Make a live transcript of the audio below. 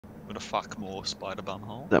gonna fuck more spider bum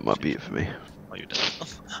hole. That might be it for me. Oh, you're dead.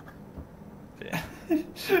 Fair.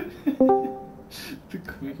 The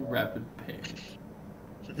quick rapid pain.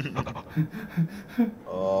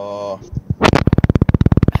 Oh.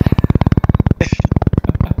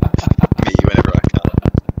 Me whenever I can.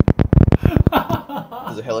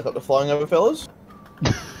 There's a helicopter flying over, fellas.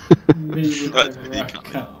 Me with That's my really rock funny.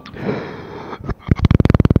 come.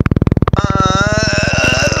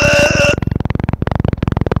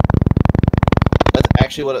 That's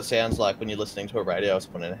actually what it sounds like when you're listening to a radio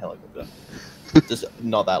spin in a helicopter. Just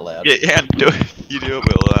not that loud. Yeah, do it. You do it,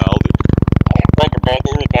 Will, and I'll do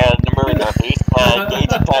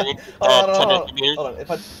Hold on. If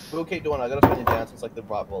we'll keep doing it, I gotta turn you down so it's like the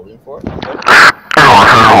right volume for it.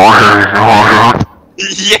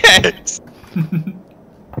 Yes!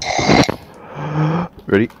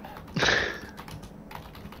 Ready?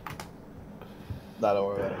 No, don't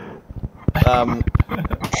worry about it.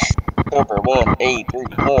 Over 1, 8, 3,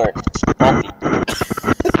 4.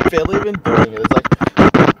 It's barely even doing it. It's like.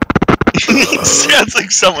 It sounds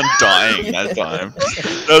like someone dying that time.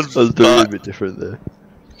 I was doing it a bit different there.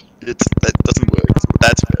 That doesn't work.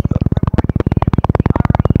 That's better.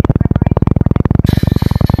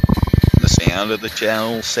 The sound of the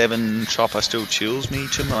Channel 7 chopper still chills me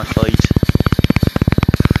to my feet.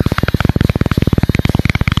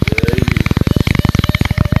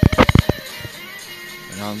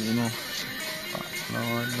 And I'm in a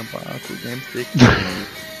the back against the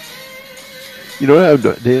You know what I'm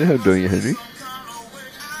doing? Do you know how I'm doing it, Henry?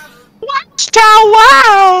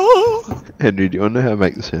 Wow! Henry, do you want to know how I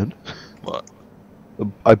make the sound? What?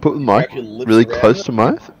 I put the mic Wrap your lips really around close it. to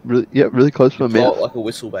my mouth. Really close to my Blow it mouth. like a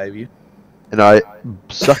whistle, baby. And I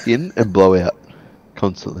suck in and blow out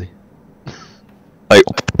constantly. Like,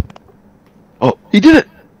 Oh, he did it!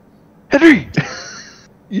 Henry!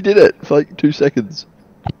 You did it for like 2 seconds.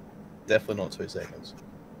 Definitely not 2 seconds.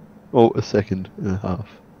 Oh, a second and a half.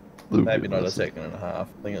 Little Maybe bit not a less. second and a half.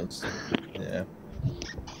 I think it's. Yeah.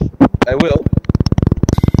 Hey, Will.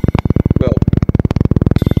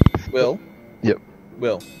 Will. Yep.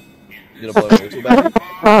 Will. You gonna blow a whistle, baby?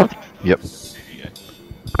 Yep.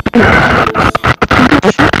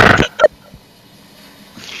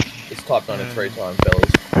 It's typed 93 times,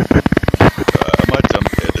 fellas.